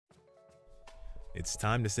It's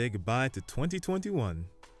time to say goodbye to 2021.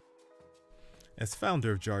 As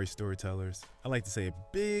founder of Diari Storytellers, I'd like to say a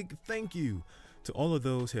big thank you to all of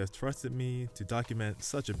those who have trusted me to document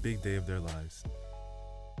such a big day of their lives.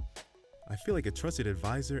 I feel like a trusted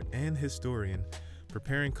advisor and historian,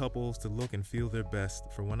 preparing couples to look and feel their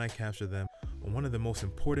best for when I capture them on one of the most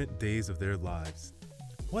important days of their lives.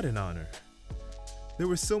 What an honor! There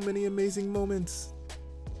were so many amazing moments.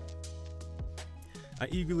 I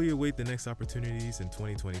eagerly await the next opportunities in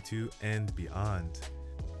 2022 and beyond.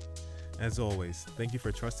 As always, thank you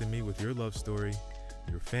for trusting me with your love story,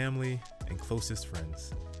 your family, and closest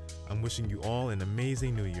friends. I'm wishing you all an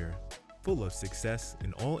amazing new year, full of success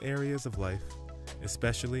in all areas of life,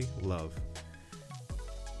 especially love.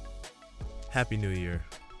 Happy New Year.